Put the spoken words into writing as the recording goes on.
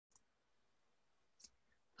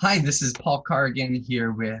Hi, this is Paul Carrigan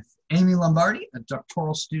here with Amy Lombardi, a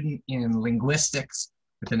doctoral student in linguistics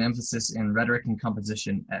with an emphasis in rhetoric and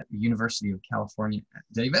composition at the University of California at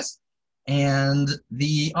Davis. And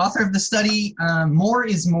the author of the study, More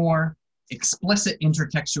is More, Explicit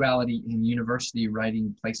Intertextuality in University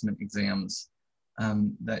Writing Placement Exams,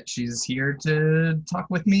 that she's here to talk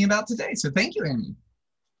with me about today. So thank you, Amy.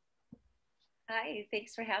 Hi,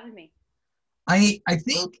 thanks for having me. I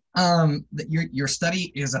think that your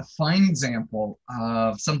study is a fine example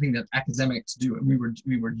of something that academics do, and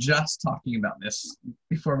we were just talking about this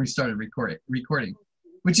before we started recording,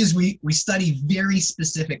 which is we study very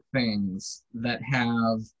specific things that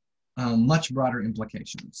have much broader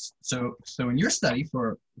implications. So in your study,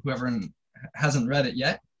 for whoever hasn't read it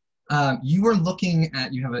yet, you are looking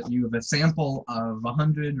at you have a sample of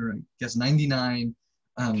 100 or I guess 99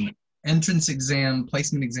 entrance exam,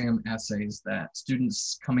 placement exam essays that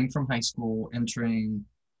students coming from high school entering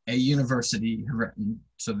a university have written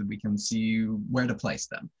so that we can see where to place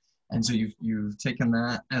them. And so you've taken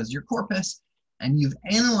that as your corpus and you've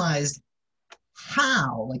analyzed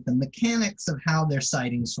how, like the mechanics of how they're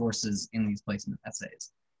citing sources in these placement essays.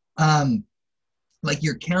 Like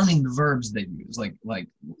you're counting the verbs they use, like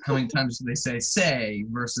how many times do they say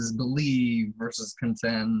versus believe versus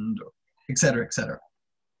contend, et cetera, et cetera.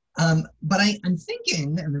 But I'm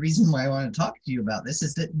thinking, and the reason why I want to talk to you about this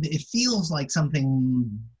is that it feels like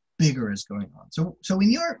something bigger is going on. So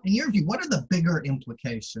in your view, what are the bigger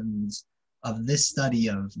implications of this study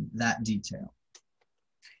of that detail?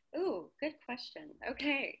 Ooh, good question.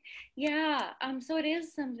 Okay. Yeah. So it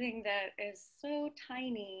is something that is so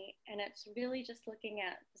tiny, and it's really just looking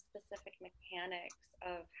at the specific mechanics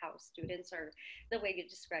of how students are, the way you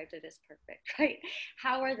described it is perfect, right?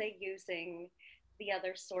 How are they using the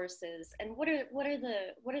other sources, and what are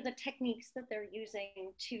the techniques that they're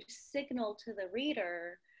using to signal to the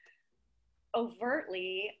reader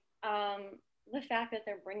overtly the fact that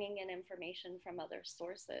they're bringing in information from other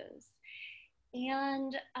sources.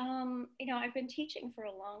 And I've been teaching for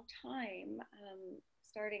a long time,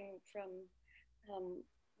 starting from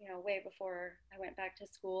way before I went back to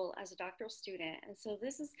school as a doctoral student. And so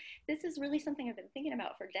this is really something I've been thinking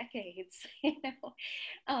about for decades.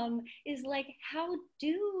 Is like, how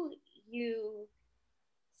do you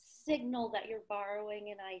signal that you're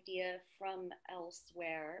borrowing an idea from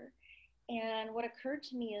elsewhere? And what occurred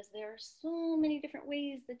to me is there are so many different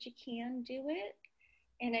ways that you can do it,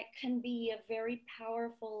 and it can be a very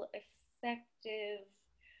powerful, effective,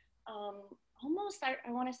 almost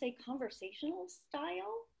I want to say conversational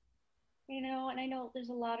style. And I know there's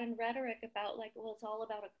a lot in rhetoric about, like, well, it's all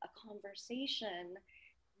about a conversation.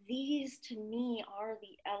 These to me are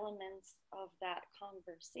the elements of that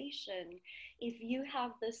conversation. If you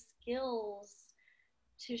have the skills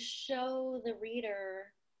to show the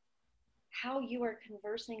reader how you are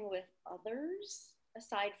conversing with others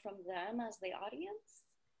aside from them as the audience,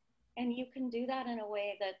 and you can do that in a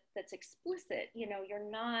way that's explicit. You're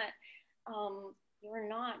not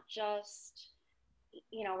just,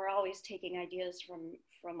 we're always taking ideas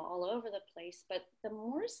from all over the place, but the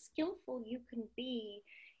more skillful you can be,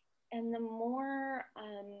 and the more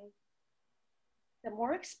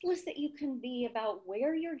explicit you can be about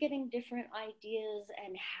where you're getting different ideas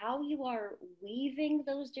and how you are weaving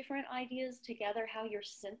those different ideas together, how you're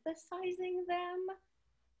synthesizing them,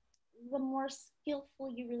 the more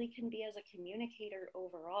skillful you really can be as a communicator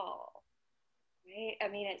overall, right? I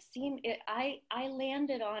mean, I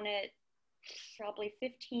landed on it probably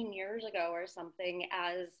 15 years ago or something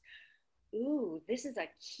as, ooh, this is a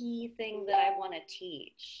key thing that I want to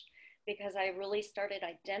teach, because I really started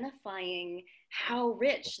identifying how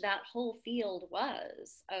rich that whole field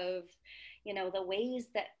was of, the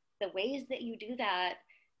ways that you do that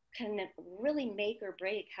can really make or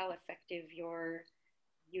break how effective your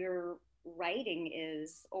writing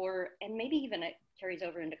is, and maybe even it carries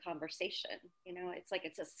over into conversation.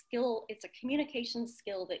 It's a skill, it's a communication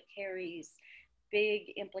skill that carries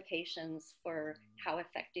big implications for how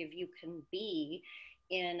effective you can be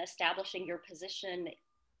in establishing your position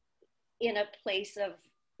in a place of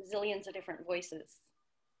zillions of different voices.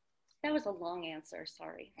 That was a long answer,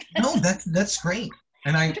 sorry. No, that's great.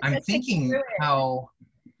 And I'm thinking how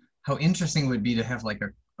interesting it would be to have like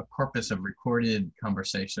a corpus of recorded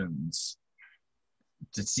conversations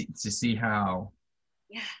to see how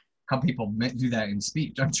people do that in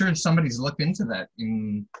speech. I'm sure somebody's looked into that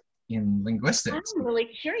in linguistics. I'm really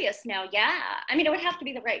curious now. Yeah, I mean, it would have to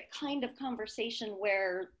be the right kind of conversation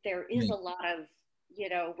where there is a lot of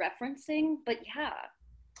referencing, but yeah.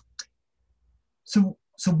 So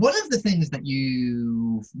So one of the things that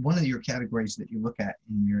one of your categories that you look at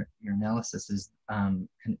in your analysis is an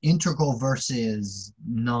integral versus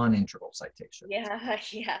non-integral citation. Yeah,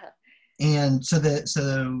 yeah. And so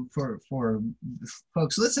for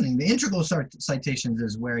folks listening, the integral citations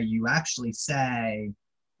is where you actually say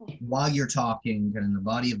while you're talking and in the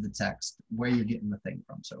body of the text where you're getting the thing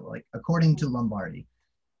from. So like according to Lombardi.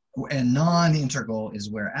 And non-integral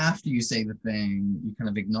is where after you say the thing, you kind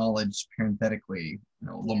of acknowledge parenthetically,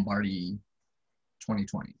 Lombardi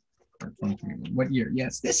 2020 or 2021. What year?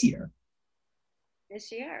 Yes, this year.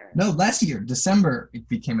 This year. No, last year, December, it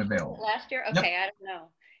became available. Last year? Okay, yep.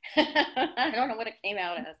 I don't know. I don't know what it came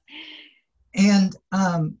out as. And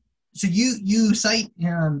so you cite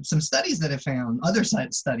some studies that have found, other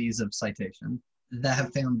studies of citation, that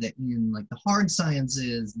have found that in like the hard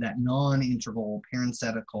sciences, that non-integral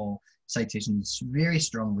parenthetical citation is very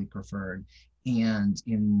strongly preferred. And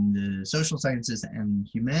in the social sciences and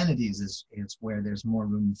humanities is where there's more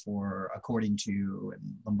room for according to, and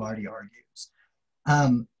Lombardi argues.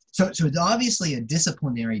 So it's obviously a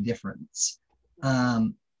disciplinary difference.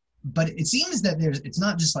 But it seems that it's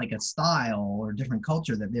not just like a style or different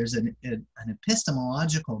culture, that there's an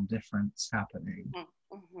epistemological difference happening.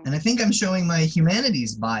 Mm-hmm. And I think I'm showing my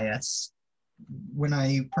humanities bias when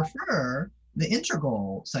I prefer the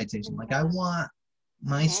integral citation. Like I want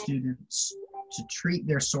my students to treat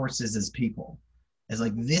their sources as people, as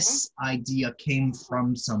like this idea came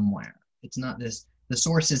from somewhere. It's not this, the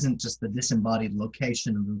source isn't just the disembodied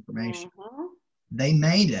location of information. Mm-hmm. They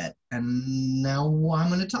made it, and now I'm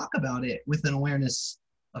going to talk about it with an awareness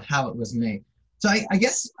of how it was made. So I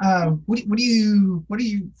guess what do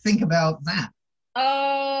you think about that?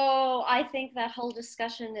 Oh, I think that whole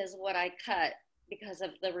discussion is what I cut because of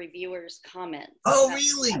the reviewers' comments. Oh,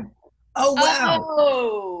 really? Oh,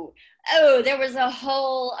 wow. Oh, there was a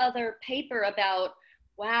whole other paper about,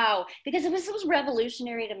 wow, because it was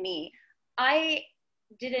revolutionary to me. I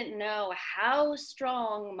didn't know how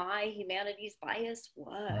strong my humanities bias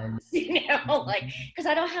was, like, because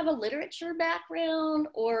I don't have a literature background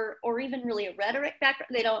or even really a rhetoric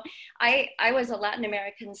background. I was a Latin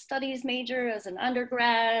American studies major as an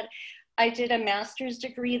undergrad. I did a master's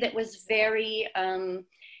degree that was very,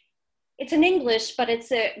 it's in English, but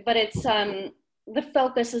the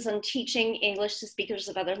focus is on teaching English to speakers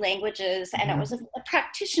of other languages. And it was a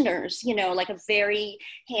practitioners, like a very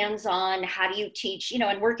hands-on, how do you teach,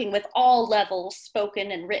 and working with all levels,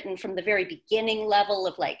 spoken and written, from the very beginning level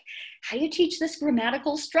of like, how do you teach this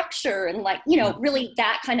grammatical structure? And like, really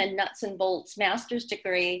that kind of nuts and bolts master's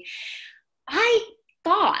degree. I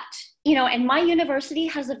thought, and my university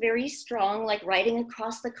has a very strong, like, writing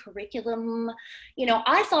across the curriculum.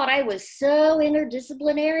 I thought I was so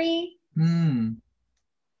interdisciplinary.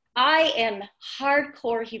 I am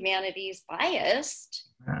hardcore humanities biased.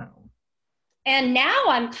 Wow. And now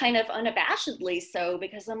I'm kind of unabashedly so,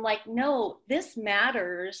 because I'm like, no, this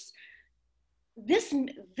matters. This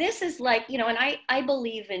is like, and I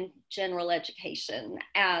believe in general education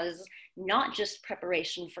as not just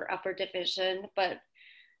preparation for upper division, but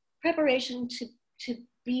preparation to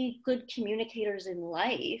be good communicators in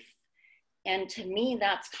life. And to me,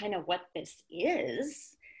 that's kind of what this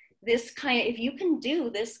is. If you can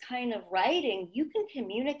do this kind of writing, you can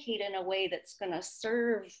communicate in a way that's going to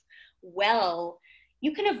serve well.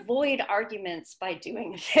 You can avoid arguments by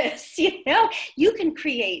doing this, you can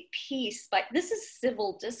create peace, but this is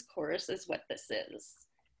civil discourse is what this is,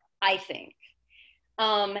 I think.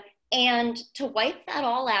 And to wipe that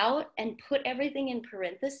all out and put everything in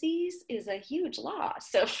parentheses is a huge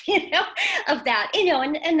loss of, of that,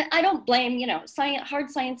 and I don't blame, hard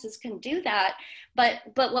sciences can do that. But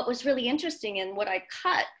what was really interesting, and what I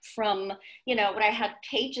cut from, what I had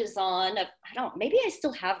pages on of, maybe I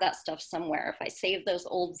still have that stuff somewhere if I save those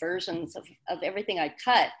old versions of everything I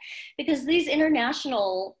cut, because these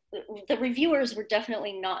the reviewers were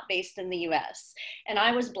definitely not based in the US. And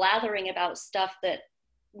I was blathering about stuff that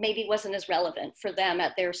maybe wasn't as relevant for them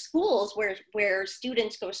at their schools, where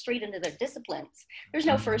students go straight into their disciplines. There's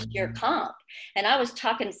no first year comp. And I was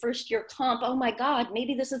talking first year comp, oh my God,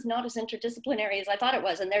 maybe this is not as interdisciplinary as I thought it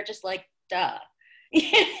was. And they're just like, duh.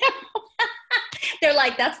 They're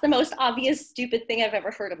like, that's the most obvious stupid thing I've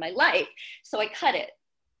ever heard in my life. So I cut it.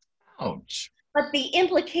 Ouch. But the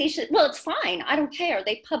implication, well, it's fine. I don't care.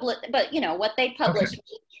 They publish, but what they published,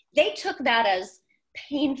 they took that as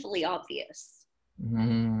painfully obvious.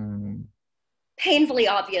 Painfully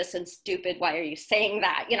obvious and stupid. Why are you saying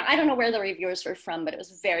that? I don't know where the reviewers were from, but it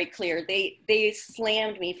was very clear. They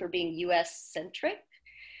slammed me for being US centric.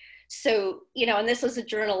 So, and this was a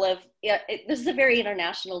journal of, this is a very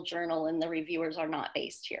international journal, and the reviewers are not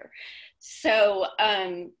based here. So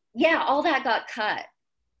yeah, all that got cut.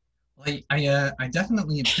 I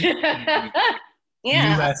definitely appreciate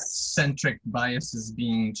Yeah. U.S.-centric biases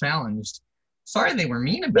being challenged. Sorry they were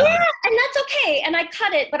mean about Yeah, it. and that's okay. And I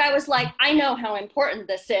cut it, but I was like, I know how important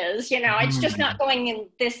this is. It's just Hmm. not going in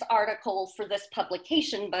this article for this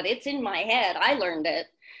publication, but it's in my head. I learned it.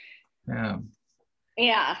 Yeah.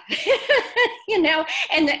 Yeah. you know,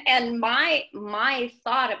 and my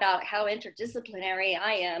thought about how interdisciplinary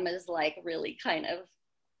I am is like really kind of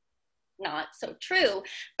not so true.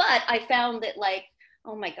 But I found that like,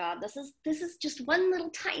 oh my God, this is just one little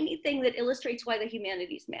tiny thing that illustrates why the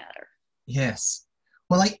humanities matter. Yes.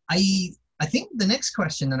 Well, I think the next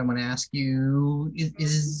question that I want to ask you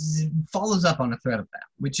is follows up on a thread of that,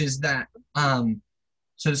 which is that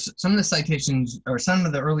so some of the citations or some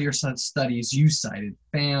of the earlier studies you cited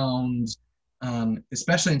found,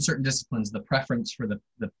 especially in certain disciplines, the preference for the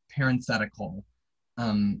parenthetical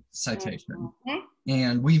citation. Mm-hmm.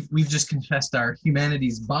 And we've just confessed our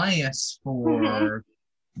humanities bias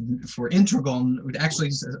Mm-hmm. for integral,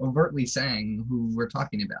 actually overtly saying who we're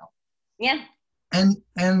talking about. Yeah. And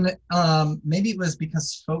maybe it was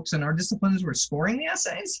because folks in our disciplines were scoring the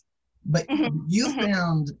essays, but Mm-hmm. you Mm-hmm.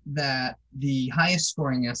 found that the highest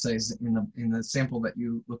scoring essays in the sample that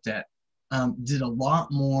you looked at did a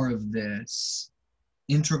lot more of this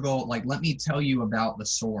integral, like let me tell you about the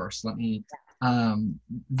source, let me um,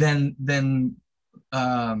 than than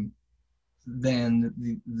um, than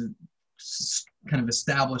the kind of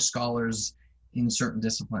established scholars in certain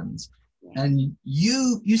disciplines. Yeah. And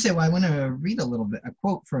you say, well, I want to read a little bit, a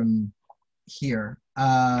quote from here.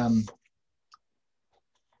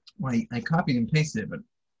 Well, I copied and pasted it, but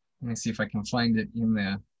let me see if I can find it in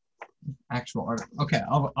the actual article. Okay,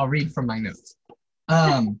 I'll read from my notes.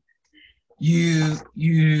 Um,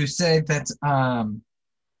 you said that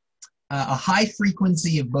a high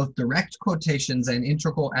frequency of both direct quotations and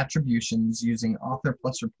integral attributions using author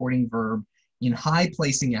plus reporting verb in high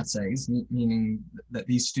placing essays, meaning that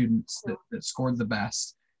these students that scored the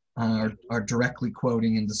best are directly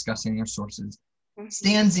quoting and discussing their sources, Mm-hmm.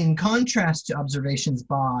 stands in contrast to observations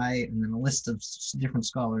by, and then a list of different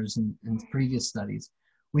scholars in previous studies,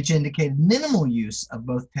 which indicated minimal use of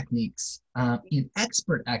both techniques in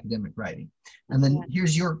expert academic writing. And then Yeah.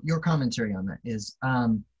 here's your commentary on that is,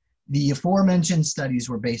 the aforementioned studies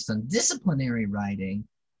were based on disciplinary writing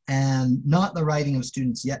and not the writing of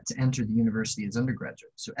students yet to enter the university as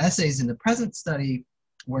undergraduates. So essays in the present study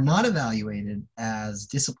were not evaluated as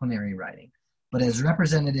disciplinary writing, but as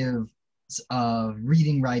representative of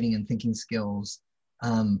reading, writing, and thinking skills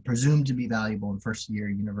presumed to be valuable in first-year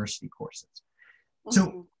university courses. So,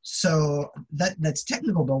 Mm-hmm. so that's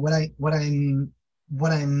technical, but what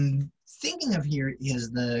I'm thinking of here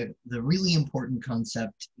is the really important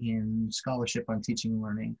concept in scholarship on teaching and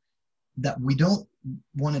learning, that we don't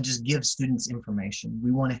want to just give students information.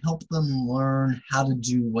 We want to help them learn how to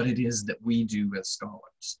do what it is that we do as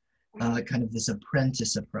scholars, kind of this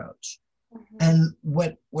apprentice approach. Mm-hmm. And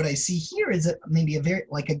what I see here is maybe a very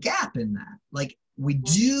like a gap in that. Like we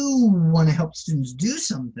do want to help students do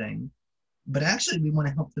something, but actually we want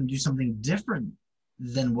to help them do something different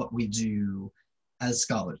than what we do as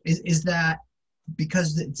scholars. Is that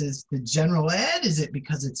because it's the general ed? Is it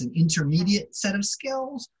because it's an intermediate set of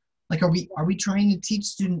skills? Like, are we trying to teach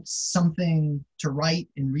students something to write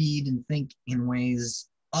and read and think in ways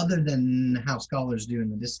other than how scholars do in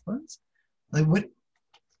the disciplines? Like, what?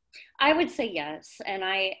 I would say yes, and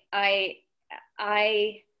I,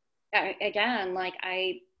 again, like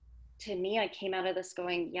to me, I came out of this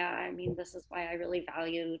going, yeah, I mean, this is why I really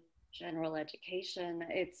value general education.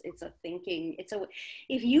 It's a thinking,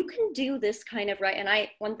 if you can do this kind of right. And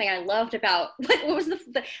one thing I loved about what was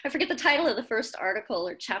I forget the title of the first article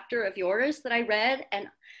or chapter of yours that I read, and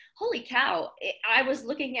holy cow, I was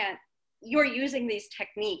looking at you're using these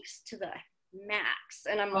techniques to the max,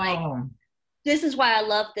 and I'm like, Oh, this is why I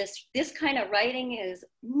love this kind of writing is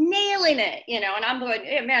nailing it, and I'm going,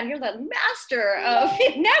 hey, man, you're the master of,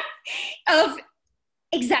 of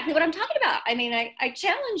exactly what I'm talking about. I mean, I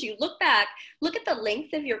challenge you, look back, look at the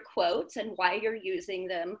length of your quotes and why you're using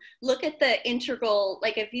them. Look at the integral,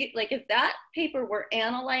 like if that paper were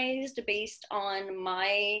analyzed based on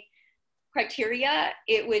my criteria,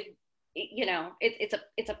 it would,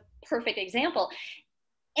 it's a perfect example.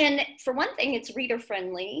 And for one thing, it's reader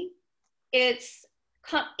friendly. It's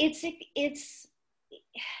it's it's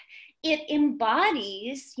it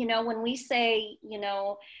embodies, when we say,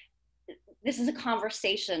 this is a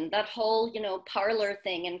conversation, that whole, parlor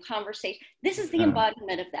thing and conversation, this is the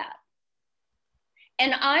embodiment of that.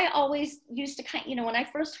 And I always used to when I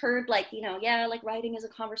first heard like, yeah, like writing is a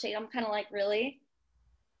conversation, I'm kind of like, really?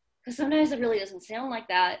 because sometimes it really doesn't sound like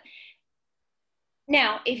that.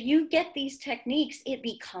 Now, if you get these techniques, it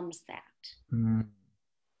becomes that. Mm.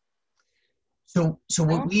 So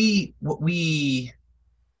what we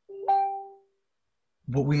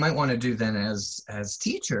might want to do then as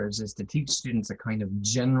teachers is to teach students a kind of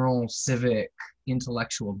general civic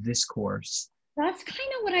intellectual discourse. That's kind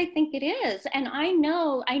of what I think it is. And I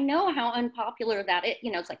know how unpopular that it,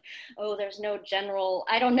 it's like, oh, there's no general,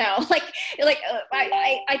 I don't know,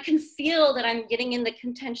 I can feel that I'm getting in the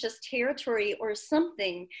contentious territory or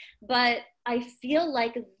something, but I feel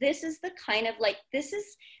like this is the kind of this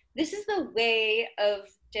is the way of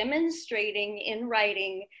demonstrating in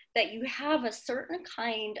writing that you have a certain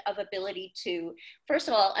kind of ability to, first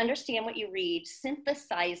of all, understand what you read,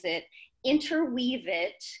 synthesize it, interweave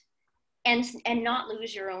it, and not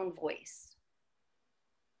lose your own voice.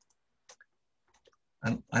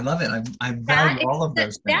 I love it. I value all of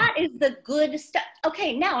those things. That is the good stuff.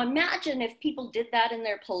 Okay, now imagine if people did that in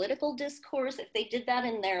their political discourse, if they did that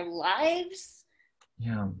in their lives.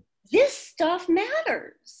 Yeah. This stuff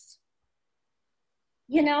matters.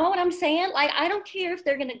 You know what I'm saying? Like, I don't care if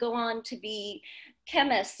they're going to go on to be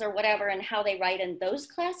chemists or whatever and how they write in those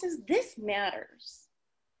classes. This matters.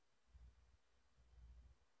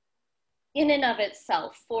 In and of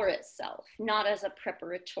itself, for itself, not as a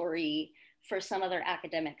preparatory for some other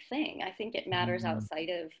academic thing. I think it matters outside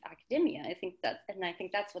of academia. I think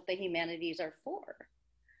that's what the humanities are for.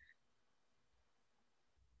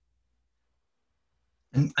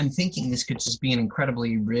 And I'm thinking this could just be an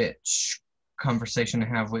incredibly rich conversation to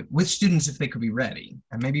have with students if they could be ready.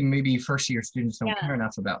 And maybe first year students don't care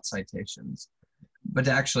enough about citations, but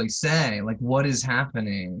to actually say, like, what is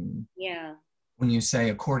happening when you say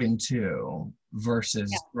according to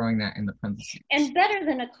versus throwing that in the parentheses. And better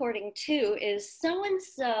than according to is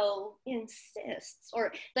so-and-so insists,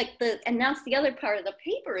 or and that's the other part of the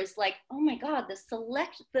paper is like, oh my God,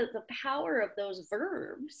 the power of those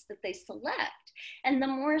verbs that they select. And the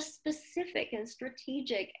more specific and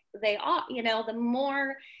strategic they are, the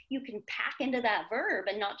more you can pack into that verb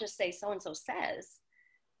and not just say so-and-so says,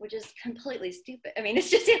 which is completely stupid. I mean, it's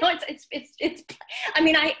just, it's I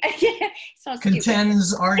mean, it's not stupid.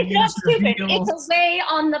 Contends, argues, it's not stupid. reveals. It's a way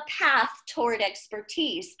on the path toward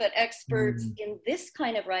expertise, but experts in this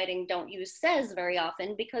kind of writing don't use says very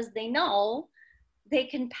often because they know they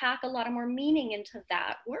can pack a lot of more meaning into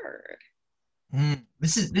that word.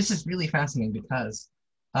 This is really fascinating because,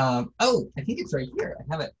 I think it's right here. I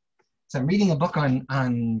have it. So I'm reading a book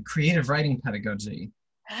on creative writing pedagogy.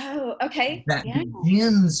 Oh, okay. That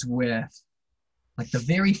begins with, like, the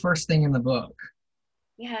very first thing in the book.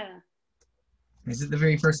 Yeah. Is it the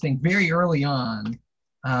very first thing? Very early on,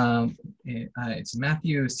 it's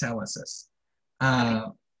Matthew Salisis. I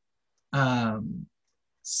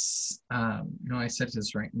said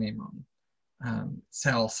his right name wrong.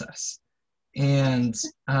 Salisis. And,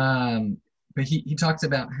 but he talks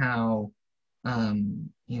about how,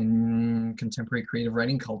 in contemporary creative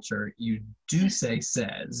writing culture, you do say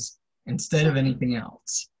says instead of anything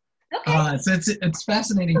else. Okay. So it's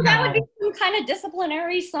fascinating. So that would be some kind of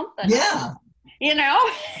disciplinary something. Yeah.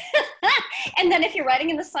 And then if you're writing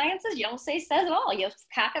in the sciences, you don't say says at all. You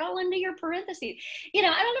pack it all into your parentheses. I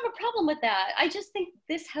don't have a problem with that. I just think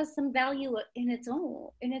this has some value in its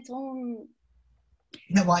own.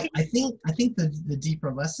 No, I think the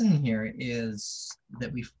deeper lesson here is that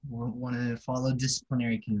we want to follow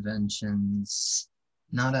disciplinary conventions,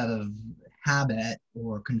 not out of habit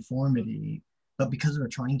or conformity, but because we're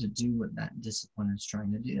trying to do what that discipline is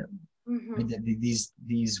trying to do.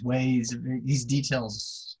 These ways, these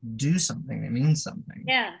details do something. They mean something.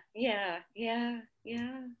 Yeah,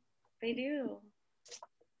 they do.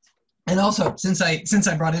 And also, since I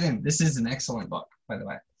brought it in, this is an excellent book, by the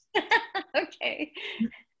way. Okay.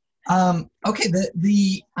 Okay.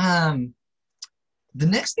 The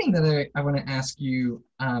next thing that I want to ask you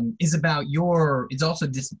is about it's also a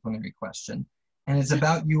disciplinary question, and it's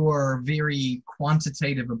about your very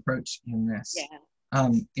quantitative approach in this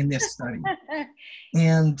study.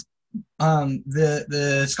 And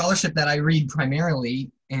the scholarship that I read primarily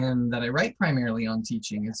and that I write primarily on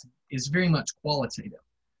teaching is very much qualitative.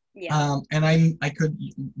 Yeah. And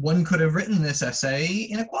one could have written this essay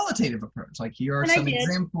in a qualitative approach. Like, here are some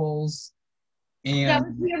examples. And that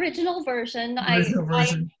was the original version. I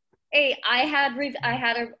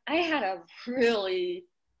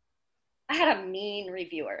had a mean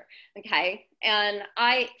reviewer. Okay. And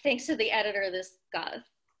thanks to the editor, this got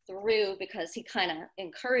through because he kind of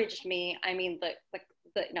encouraged me. I mean, the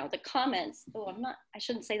comments, I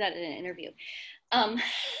shouldn't say that in an interview.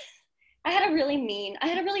 I had a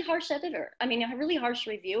really harsh editor. I mean, a really harsh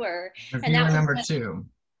reviewer. Reviewer number 2.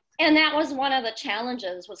 And that was one of the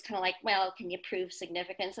challenges, was kind of like, well, can you prove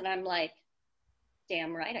significance? And I'm like,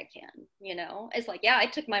 damn right I can, you know? It's like, yeah, I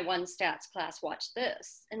took my one stats class, watch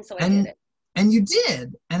this. And so I did And it. you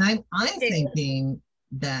did. And I'm I did. thinking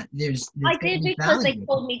that there's I going to did be because they value.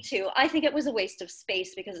 told me to. I think it was a waste of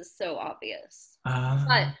space because it's so obvious. But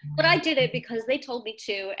Uh, but I did it because they told me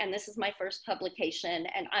to, and this is my first publication,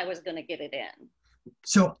 and I was going to get it in.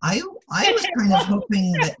 so I was kind of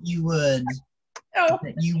hoping that Oh,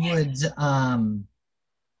 you would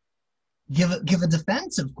give a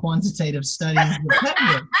defense of quantitative studies with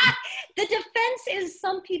pet. the defense is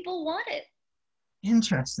some people want it.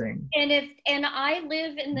 Interesting. And I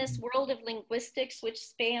live in this world of linguistics, which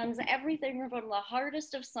spans everything from the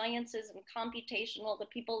hardest of sciences and computational, the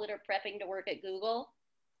people that are prepping to work at Google,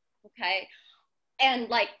 okay, and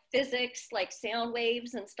like physics, like sound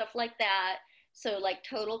waves and stuff like that. So like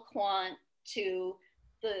total quant to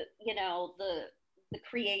the, you know, the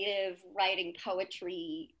creative writing,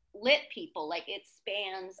 poetry, lit people. Like it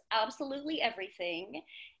spans absolutely everything.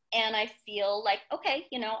 And I feel like, okay,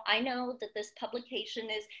 you know, I know that this publication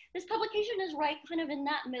is right kind of in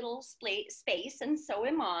that middle space, and so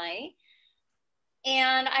am I.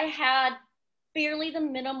 And I had barely the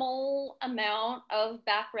minimal amount of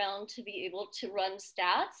background to be able to run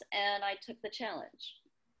stats, and I took the challenge.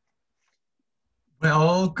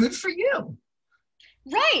 Well, good for you.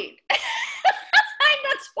 Right.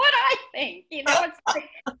 That's what I think. You know, it's like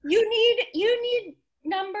you need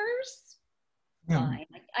numbers. Yeah. Fine.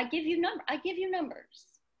 I give you numbers.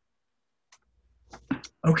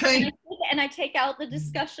 Okay. And I take out the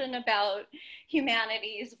discussion about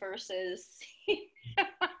humanities versus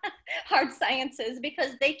hard sciences,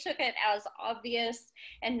 because they took it as obvious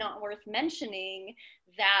and not worth mentioning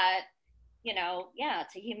that, you know, yeah,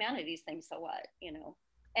 it's a humanities thing, so what, you know.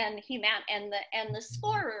 And the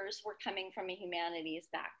scorers were coming from a humanities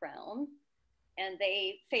background, and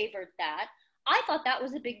they favored that. I thought that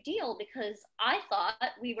was a big deal because I thought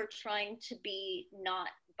we were trying to be not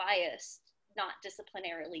biased, not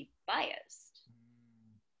disciplinarily biased.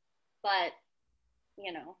 But,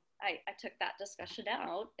 you know, I took that discussion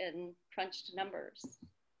out and crunched numbers.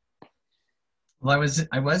 Well,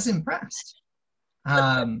 I was impressed.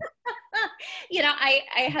 You know,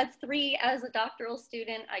 I had 3 as a doctoral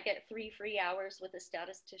student. I get 3 free hours with a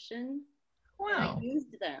statistician, and I Wow.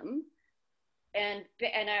 used them. And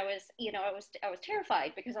I was, you know, I was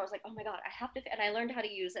terrified because I was like, oh my god, I have to. And I learned how to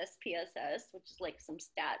use SPSS, which is like some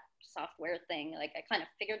stat software thing. Like I kind of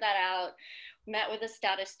figured that out. Met with a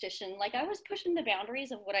statistician. Like I was pushing the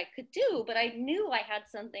boundaries of what I could do, but I knew I had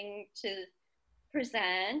something to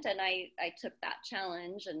present, and I took that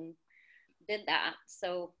challenge and did that.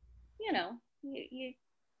 So, you know, you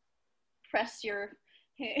press your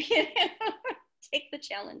take the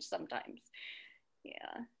challenge sometimes.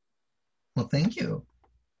 Yeah. Well, thank you.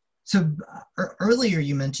 So earlier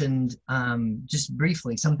you mentioned just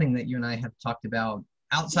briefly something that you and I have talked about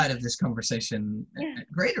outside of this conversation at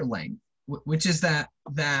greater length, which is that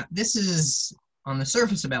this is on the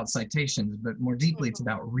surface about citations, but more deeply it's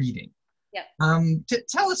about reading. Yep.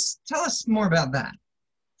 Tell us more about that.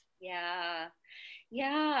 Yeah.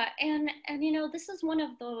 Yeah. And you know, this is one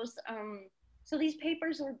of those so these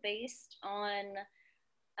papers are based on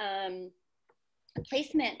a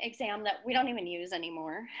placement exam that we don't even use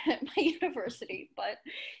anymore at my university, but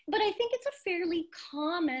I think it's a fairly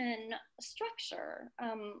common structure,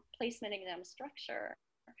 placement exam structure,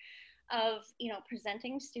 of, you know,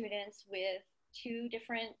 presenting students with 2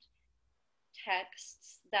 different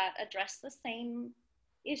texts that address the same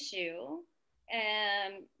issue,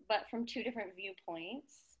 but from 2 different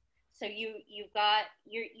viewpoints. So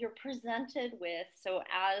you're presented with, so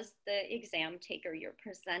as the exam taker, you're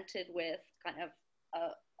presented with kind of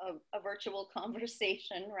a virtual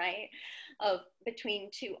conversation, right, of between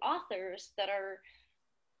 2 authors that are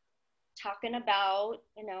talking about,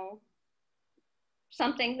 you know,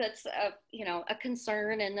 something that's you know, a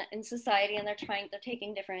concern in society, and they're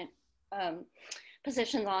taking different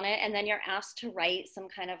positions on it, and then you're asked to write some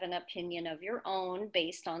kind of an opinion of your own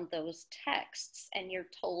based on those texts, and you're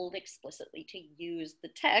told explicitly to use the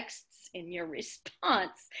texts in your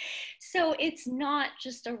response. So it's not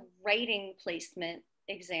just a writing placement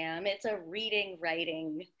exam, it's a reading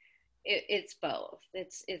writing. It's both.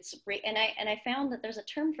 And I found that there's a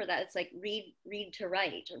term for that. It's like read to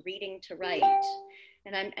write, or reading to write.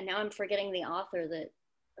 And now I'm forgetting the author that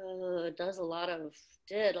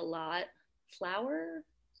did a lot.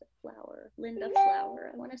 Linda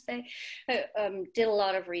Flower, I want to say, did a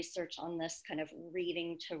lot of research on this kind of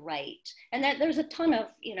reading to write. And that there's a ton of,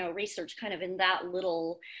 you know, research kind of in that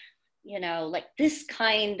little like this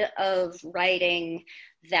kind of writing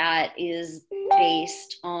that is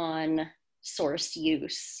based on source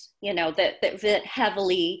use, that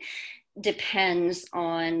heavily depends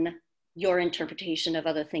on your interpretation of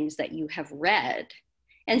other things that you have read.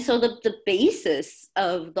 And so the basis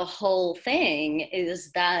of the whole thing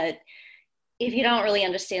is that if you don't really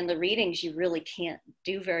understand the readings, you really can't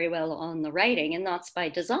do very well on the writing, and that's by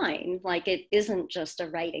design. Like, it isn't just a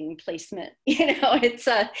writing placement, it's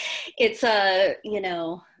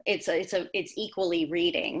equally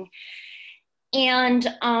reading. And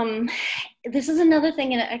this is another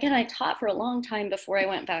thing, and again, I taught for a long time before I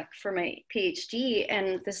went back for my PhD,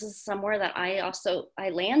 and this is somewhere that I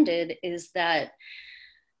landed, is that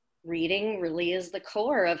reading really is the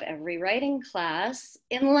core of every writing class,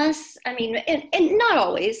 unless, and not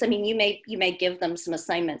always. You may give them some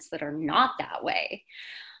assignments that are not that way.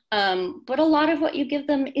 But a lot of what you give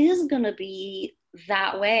them is going to be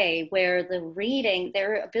that way, where the reading,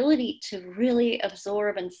 their ability to really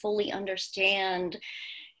absorb and fully understand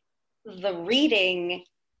the reading,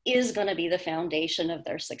 is going to be the foundation of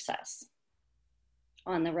their success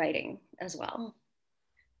on the writing as well.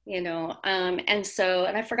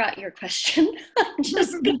 And I forgot your question. I'm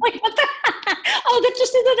just going, what the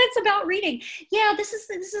that's about reading. Yeah, this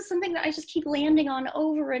is something that I just keep landing on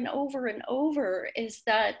over and over and over, is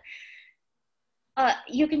that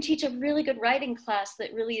you can teach a really good writing class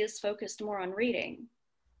that really is focused more on reading.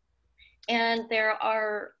 And there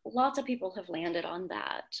are lots of people have landed on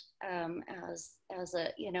that as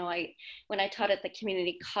a, when I taught at the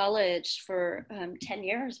community college for 10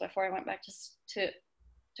 years before I went back to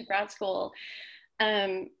grad school,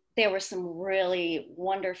 there were some really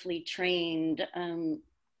wonderfully trained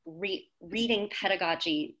reading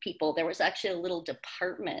pedagogy people. There was actually a little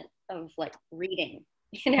department of like reading.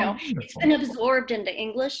 It's been absorbed into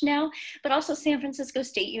English now, but also San Francisco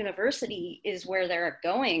State University is where they're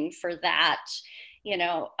going for that,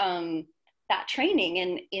 that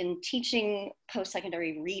training in teaching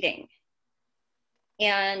post-secondary reading.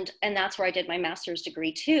 And that's where I did my master's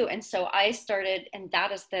degree too. And so I started, and that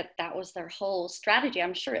was their whole strategy.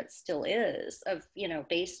 I'm sure it still is, of,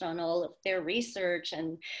 based on all of their research,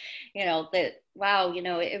 and,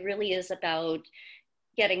 it really is about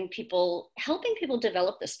helping people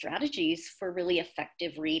develop the strategies for really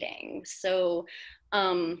effective reading. So,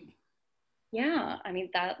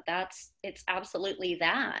 it's absolutely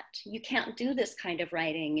that. You can't do this kind of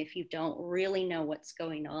writing if you don't really know what's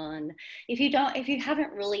going on. If you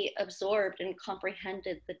haven't really absorbed and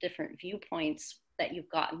comprehended the different viewpoints that you've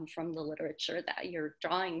gotten from the literature that you're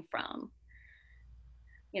drawing from.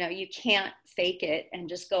 You can't fake it and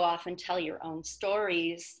just go off and tell your own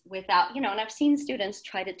stories without, and I've seen students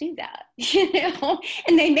try to do that,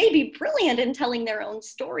 and they may be brilliant in telling their own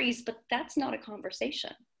stories, but that's not a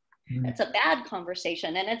conversation. It's a bad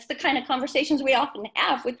conversation. And it's the kind of conversations we often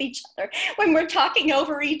have with each other when we're talking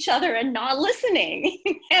over each other and not listening.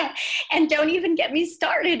 And don't even get me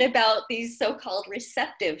started about these so-called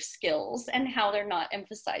receptive skills and how they're not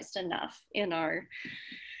emphasized enough in our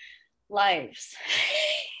lives,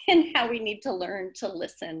 and how we need to learn to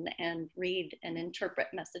listen and read and interpret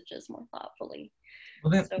messages more thoughtfully.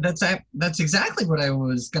 Well, that's exactly what I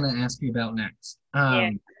was going to ask you about next.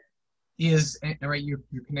 Is, right, you're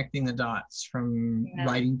connecting the dots from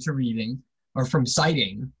writing to reading, or from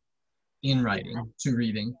citing in writing to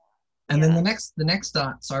reading, and then the next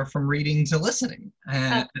dots are from reading to listening.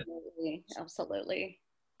 Absolutely.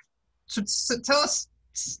 So tell us,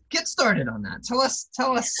 get started on that. Tell us.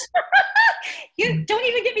 You don't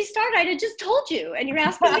even get me started. I just told you, and you're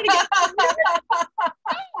asking me to get started.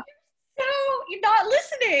 No, you're not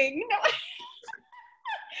listening. No.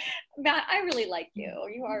 Matt, I really like you.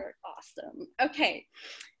 You are awesome. Okay.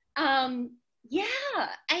 And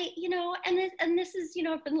this is,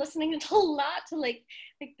 I've been listening a lot to like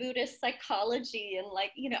Buddhist psychology and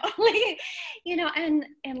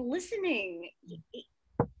and listening.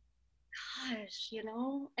 Gosh,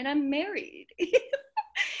 and I'm married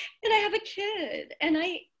and I have a kid, and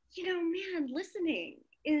listening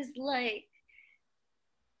is like,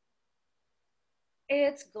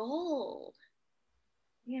 it's gold.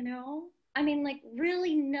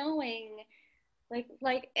 Really knowing,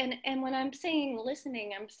 and when I'm saying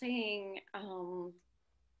listening, I'm saying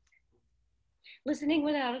listening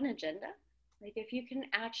without an agenda. Like, if you can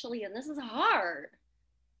actually, and this is hard,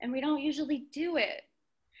 and we don't usually do it,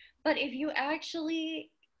 but if you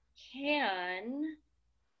actually can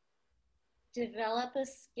develop a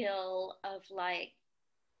skill of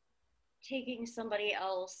taking somebody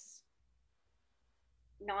else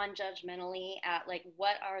non-judgmentally at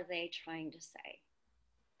what are they trying to say,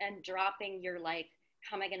 and dropping your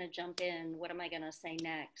how am I going to jump in? What am I going to say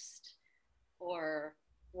next? Or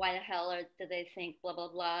why the hell do they think blah, blah,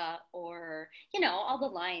 blah? Or, all the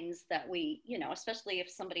lines that we, especially if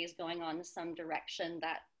somebody is going on some direction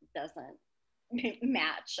that doesn't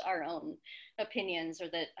match our own opinions, or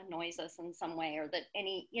that annoys us in some way, or that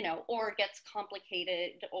or gets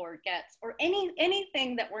complicated, or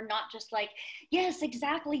anything that we're not just like, yes,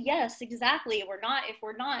 exactly, we're not, if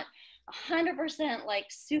we're not 100% like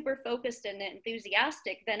super focused and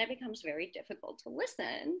enthusiastic, then it becomes very difficult to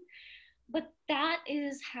listen. But that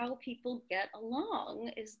is how people get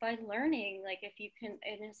along, is by learning. Like, if you can,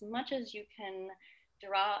 and as much as you can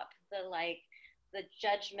drop the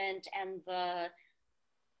judgment and the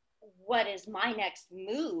what is my next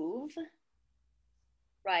move,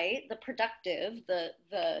 right? The productive,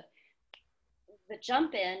 the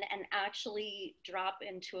jump in, and actually drop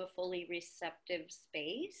into a fully receptive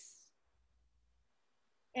space.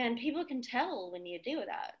 And people can tell when you do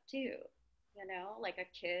that too, like a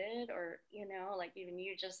kid, or, like even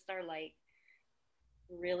you just are like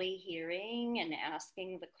really hearing and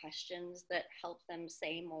asking the questions that help them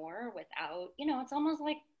say more without, it's almost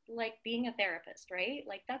like being a therapist, right?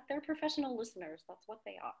 Like that, they're professional listeners. That's what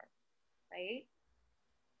they are, right?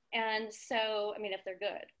 And so, I mean, if they're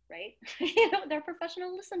good, right? They're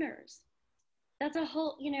professional listeners. That's a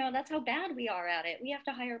whole, that's how bad we are at it. We have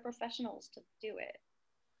to hire professionals to do it.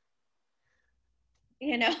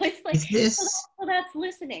 It's like, Is this, so that's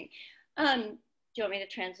listening. Do you want me to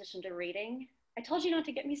transition to reading? I told you not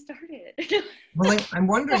to get me started. well, I'm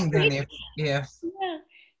wondering then if yeah.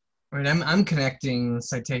 right, I'm connecting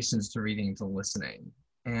citations to reading to listening,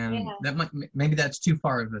 and that might, maybe that's too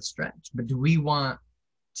far of a stretch, but do we want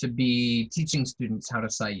to be teaching students how to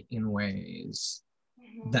cite in ways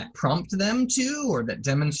that prompt them to, or that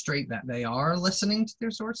demonstrate that they are listening to their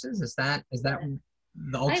sources? Is that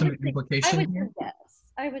the ultimate implication here? Yes.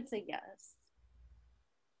 I would say yes.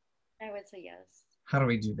 How do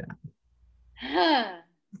we do that?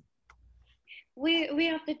 We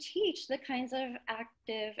have to teach the kinds of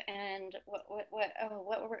active and what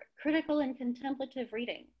were critical and contemplative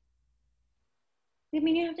reading. I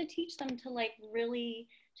mean, you have to teach them to like really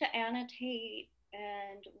to annotate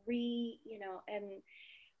and and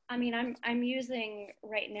I mean, I'm using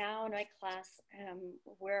right now in my class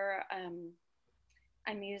where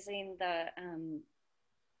I'm using the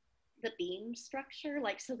beam structure,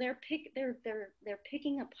 like, so they're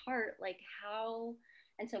picking apart like how,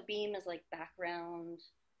 and so beam is like background,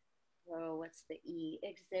 oh, what's the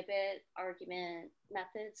exhibit, argument,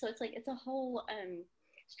 method. So it's like it's a whole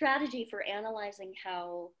strategy for analyzing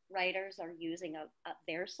how writers are using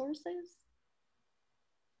their sources,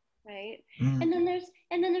 right? And then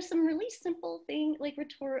there's some really simple thing, like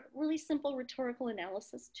really simple rhetorical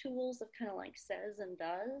analysis tools of kind of like says and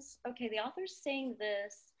does. Okay, the author's saying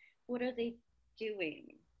this, what are they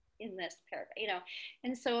doing in this paragraph?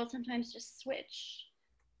 And so I'll sometimes just switch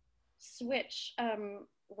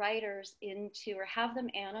writers into, or have them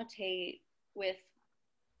annotate with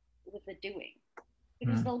the doing,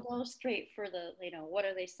 because they'll go straight for the, what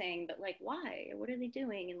are they saying, but like, why, what are they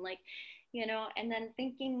doing? And like, and then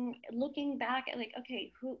looking back at like,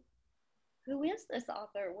 okay, who is this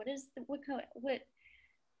author? What is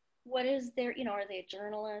what is their, are they a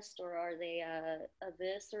journalist, or are they a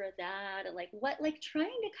this or a that? And like, what, like trying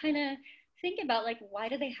to kind of think about like, why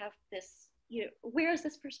do they have this, where is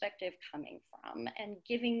this perspective coming from? And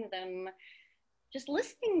giving them, just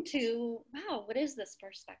listening to, wow, what is this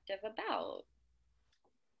perspective about?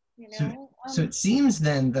 So it seems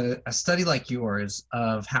then that a study like yours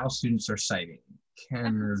of how students are citing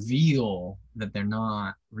can reveal that they're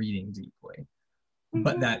not reading deeply,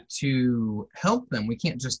 but that to help them, we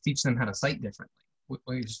can't just teach them how to cite differently.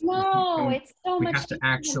 It's so much. We have to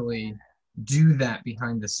actually do that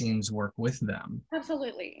behind the scenes work with them.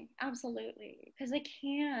 Absolutely, because they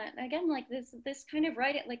can't. Again, like this kind of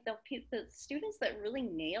writing, like the students that really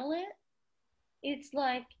nail it, it's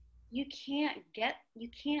like you can't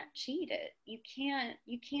cheat it. You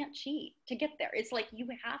can't cheat to get there. It's like you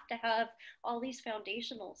have to have all these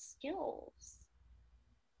foundational skills.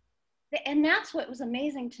 And that's what was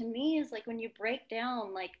amazing to me, is like when you break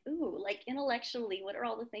down like, ooh, like intellectually, what are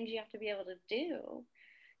all the things you have to be able to do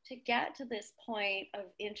to get to this point of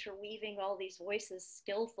interweaving all these voices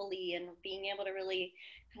skillfully, and being able to really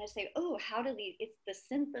kind of say, oh, how do it's the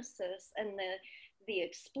synthesis and the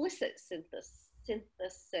explicit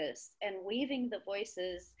synthesis, and weaving the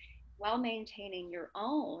voices while maintaining your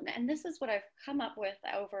own. And this is what I've come up with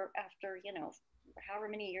after however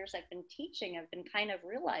many years I've been teaching. I've been kind of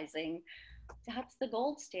realizing that's the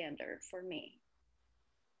gold standard for me,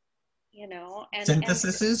 and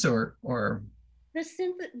synthesis or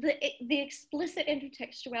the explicit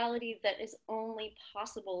intertextuality that is only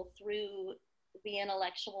possible through the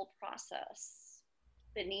intellectual process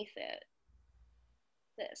beneath it,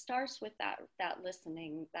 that starts with that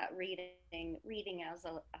listening, that reading as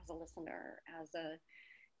a listener, as a,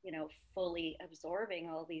 you know, fully absorbing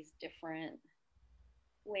all these different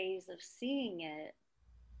ways of seeing it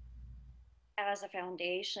as a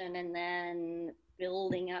foundation, and then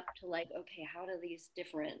building up to like, okay, how do these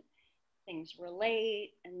different things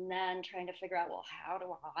relate, and then trying to figure out, well, how do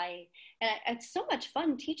I, and it's so much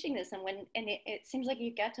fun teaching this. And it seems like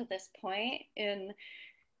you get to this point, in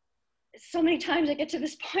so many times I get to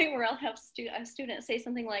this point where I'll have a student say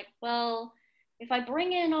something like, well, if I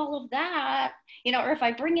bring in all of that, you know, or if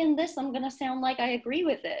I bring in this, I'm going to sound like I agree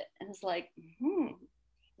with it. And it's like,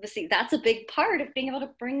 but see, that's a big part of being able to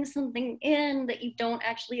bring something in that you don't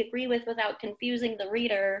actually agree with without confusing the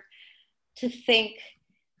reader to think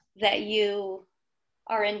that you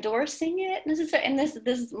are endorsing it. And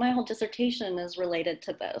this my whole dissertation is related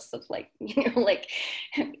to this, of like, you know, like,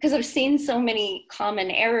 because I've seen so many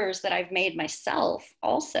common errors that I've made myself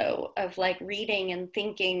also, of like reading and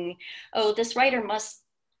thinking, oh, this writer must,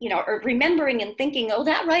 you know, or remembering and thinking, oh,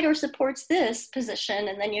 that writer supports this position.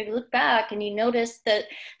 And then you look back and you notice that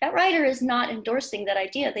that writer is not endorsing that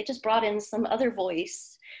idea. They just brought in some other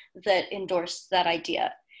voice that endorsed that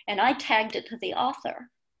idea. And I tagged it to the author.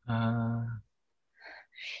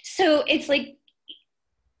 So it's like,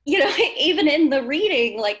 you know, even in the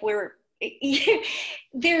reading, like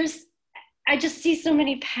I just see so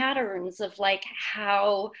many patterns of like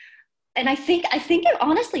how, and I think it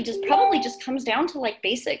honestly just probably just comes down to like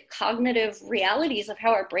basic cognitive realities of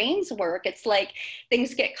how our brains work. It's like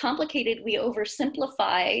things get complicated, we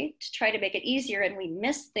oversimplify to try to make it easier, and we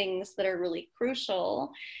miss things that are really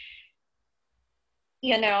crucial.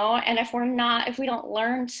 You know, and if we don't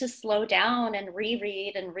learn to slow down and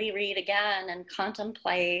reread again and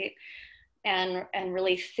contemplate and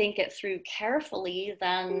really think it through carefully,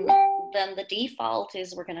 then the default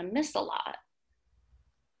is we're going to miss a lot.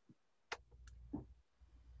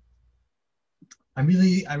 I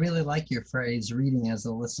really like your phrase, reading as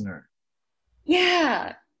a listener.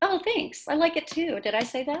 Yeah. Oh, thanks. I like it too. Did I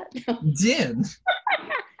say that? You did.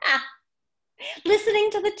 Listening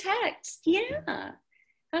to the text. Yeah.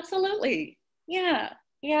 Absolutely. Yeah.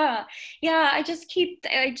 I just,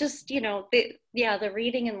 you know, the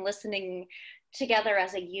reading and listening together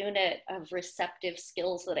as a unit of receptive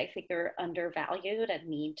skills that I think are undervalued and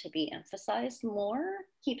need to be emphasized more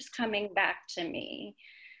keeps coming back to me.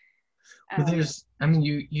 But there's, I mean,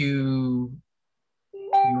 you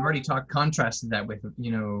already contrasted that with,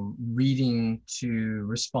 you know, reading to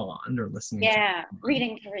respond or listening. Yeah,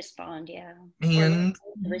 reading to respond. Yeah. And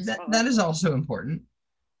that is also important.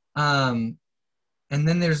 And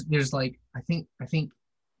then there's like, I think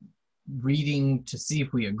reading to see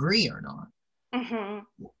if we agree or not. Mm-hmm.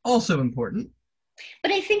 Also important.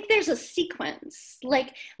 But I think there's a sequence.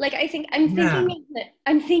 Like I think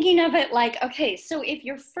I'm thinking of it like, okay, so if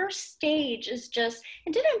your first stage is just,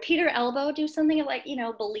 and didn't Peter Elbow do something like, you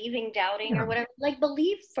know, believing, doubting, or whatever, like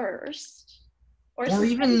believe first, or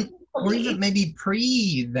even maybe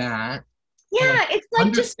pre that. Yeah, it's like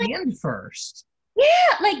understand just like, first.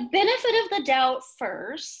 Yeah, like benefit of the doubt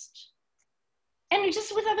first. And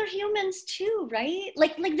just with other humans too, right?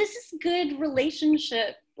 Like this is good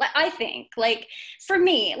relationship. Like I think, like for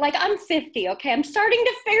me, like I'm 50, okay? I'm starting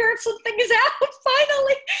to figure some things out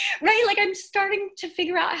finally, right? Like I'm starting to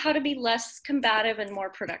figure out how to be less combative and more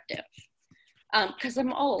productive. Because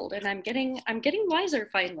I'm old and I'm getting wiser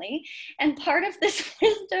finally. And part of this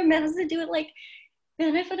wisdom has to do with like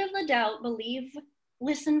benefit of the doubt, believe,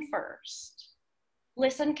 listen first.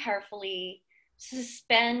 Listen carefully,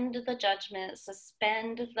 suspend the judgment,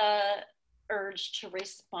 suspend the urge to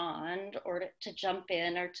respond or to jump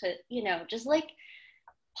in, or to, you know, just like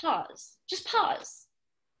pause,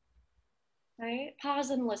 right?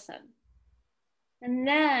 Pause and listen. And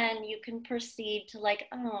then you can proceed to like,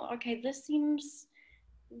 oh, okay, this seems,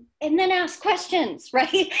 and then ask questions,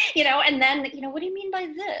 right? You know, and then, you know, what do you mean by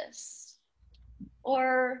this?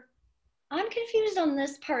 Or I'm confused on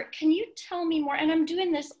this part. Can you tell me more? And I'm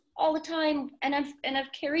doing this all the time, and I've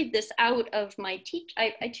carried this out of my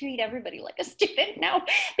I treat everybody like a student now,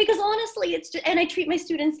 because honestly, it's just, and I treat my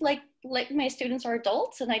students like my students are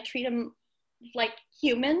adults, and I treat them like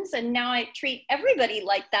humans, and now I treat everybody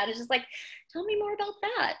like that. It's just like, tell me more about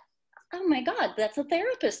that. Oh my God, that's a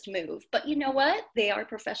therapist move. But you know what? They are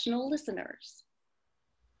professional listeners.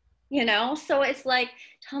 You know, so it's like,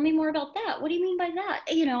 tell me more about that. What do you mean by that?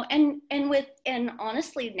 You know, and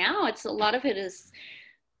honestly now it's, a lot of it is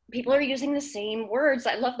people are using the same words.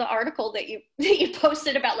 I love the article that you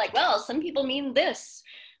posted about, like, well, some people mean this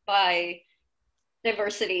by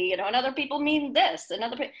diversity, you know, and other people mean this,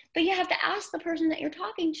 but you have to ask the person that you're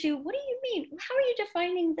talking to, what do you mean? How are you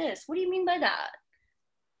defining this? What do you mean by that?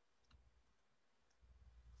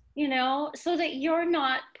 You know, so that you're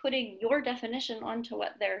not putting your definition onto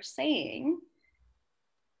what they're saying,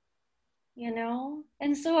 you know?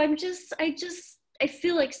 And so I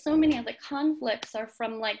feel like so many of the conflicts are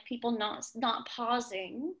from like people not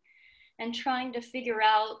pausing and trying to figure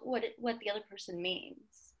out what the other person means.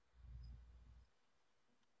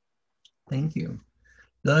 Thank you.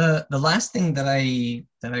 The last thing that I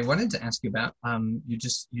wanted to ask you about, you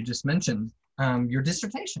just mentioned your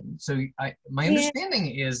dissertation. So my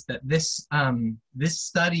understanding is that this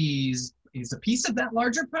study is a piece of that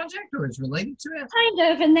larger project, or is related to it?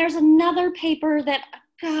 Kind of, and there's another paper that,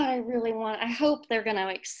 God, I hope they're going to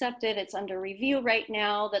accept it. It's under review right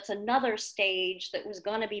now. That's another stage that was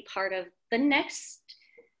going to be part of the next,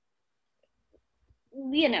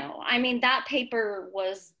 you know, I mean, that paper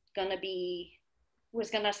was going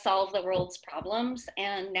to solve the world's problems,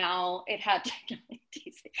 and now it had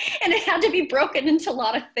to be broken into a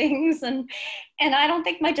lot of things, and I don't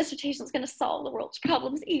think my dissertation is going to solve the world's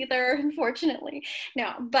problems either, unfortunately.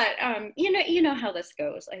 No, but you know how this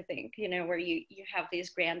goes, I think, you know, where you have these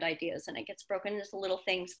grand ideas and it gets broken into little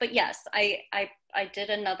things. But yes, I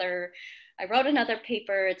wrote another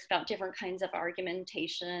paper. It's about different kinds of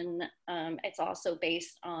argumentation. It's also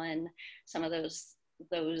based on some of those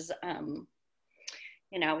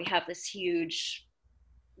you know, we have this huge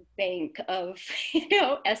bank of, you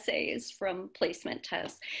know, essays from placement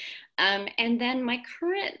tests. And then my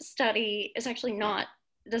current study is actually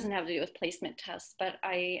doesn't have to do with placement tests, but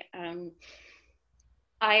I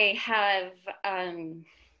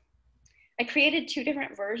created 2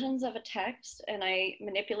 different versions of a text, and I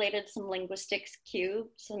manipulated some linguistics cues,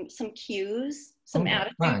 some cues, some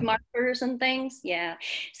attitude markers and things. Yeah.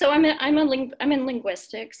 So I'm in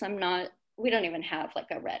linguistics. We don't even have like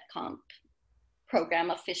a red comp program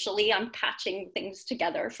officially. I'm patching things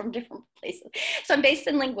together from different places. So I'm based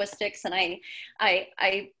in linguistics, and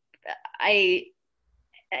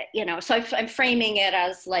you know, so I'm framing it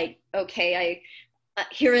as like, okay,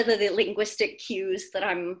 here are the linguistic cues that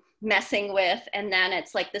I'm messing with, and then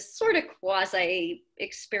it's like this sort of quasi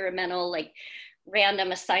experimental, like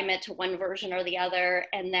random assignment to one version or the other,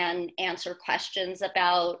 and then answer questions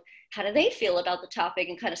about how do they feel about the topic,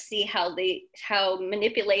 and kind of see how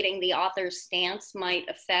manipulating the author's stance might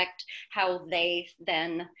affect how they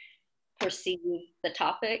then perceive the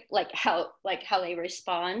topic, like how they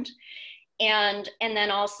respond. And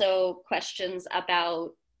then also questions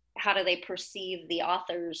about how do they perceive the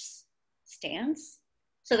author's stance.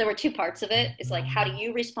 So there were 2 parts of it. It's like, how do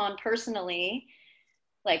you respond personally?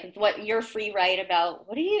 Like, what your free write about,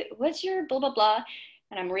 what's your blah, blah, blah.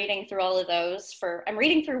 And I'm reading through all of those I'm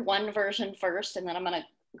reading through one version first, and then I'm going to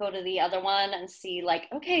go to the other one and see, like,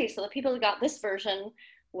 okay, so the people who got this version,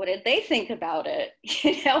 what did they think about it?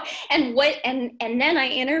 You know, and then I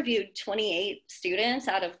interviewed 28 students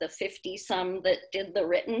out of the 50 some that did the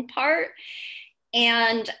written part.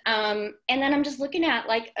 And then I'm just looking at,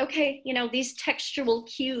 like, okay, you know, these textual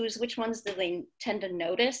cues, which ones do they tend to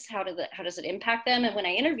notice? How does it impact them? And when I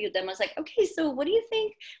interviewed them, I was like, okay, so what do you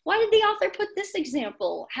think? Why did the author put this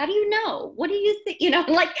example? How do you know? What do you think? You know,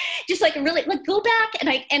 like, just like really, like, go back,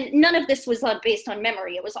 and none of this was based on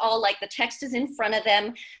memory. It was all like the text is in front of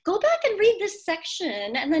them. Go back and read this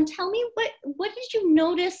section, and then tell me what did you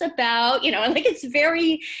notice about, you know, like, it's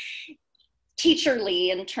very teacherly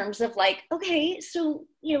in terms of like, okay, so,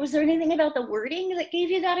 you know, was there anything about the wording that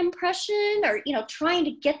gave you that impression? Or, you know, trying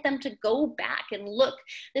to get them to go back and look,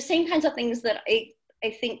 the same kinds of things that I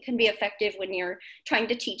think can be effective when you're trying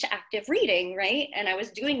to teach active reading, right? And I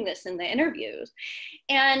was doing this in the interviews.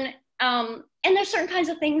 And there's certain kinds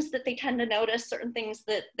of things that they tend to notice, certain things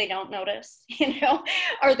that they don't notice, you know,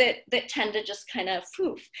 or that tend to just kind of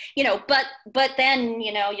poof, you know, but then,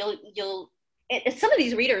 you know, some of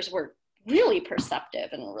these readers were really perceptive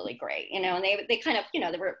and really great, you know, and they kind of, you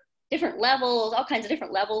know, there were different levels, all kinds of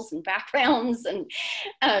different levels and backgrounds. And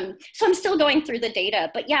so I'm still going through the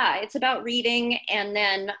data, but yeah, it's about reading, and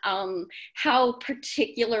then how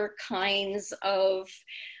particular kinds of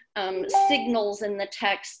signals in the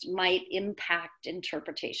text might impact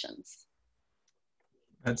interpretations.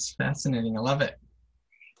 That's fascinating. I love it.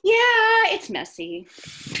 Yeah, it's messy.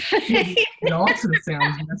 It also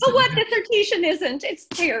sounds messy. But what dissertation isn't? It's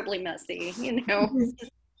terribly messy, you know.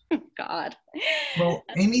 God. Well,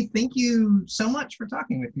 Amy, thank you so much for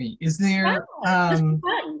talking with me. Is there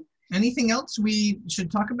anything else we should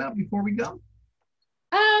talk about before we go?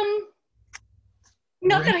 Um, Is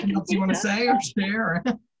not there that I anything can else you think want to of. say or share?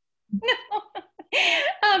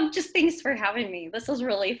 Just thanks for having me. This was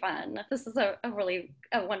really fun. This is a really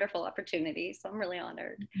a wonderful opportunity. So I'm really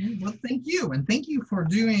honored. Well, thank you, and thank you for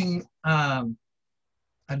doing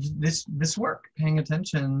this work, paying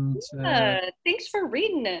attention to Thanks for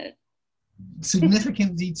reading it.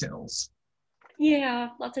 significant details. Yeah,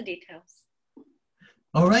 lots of details.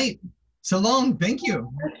 All right, so long. Thank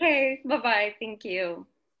you. Okay, bye bye. Thank you.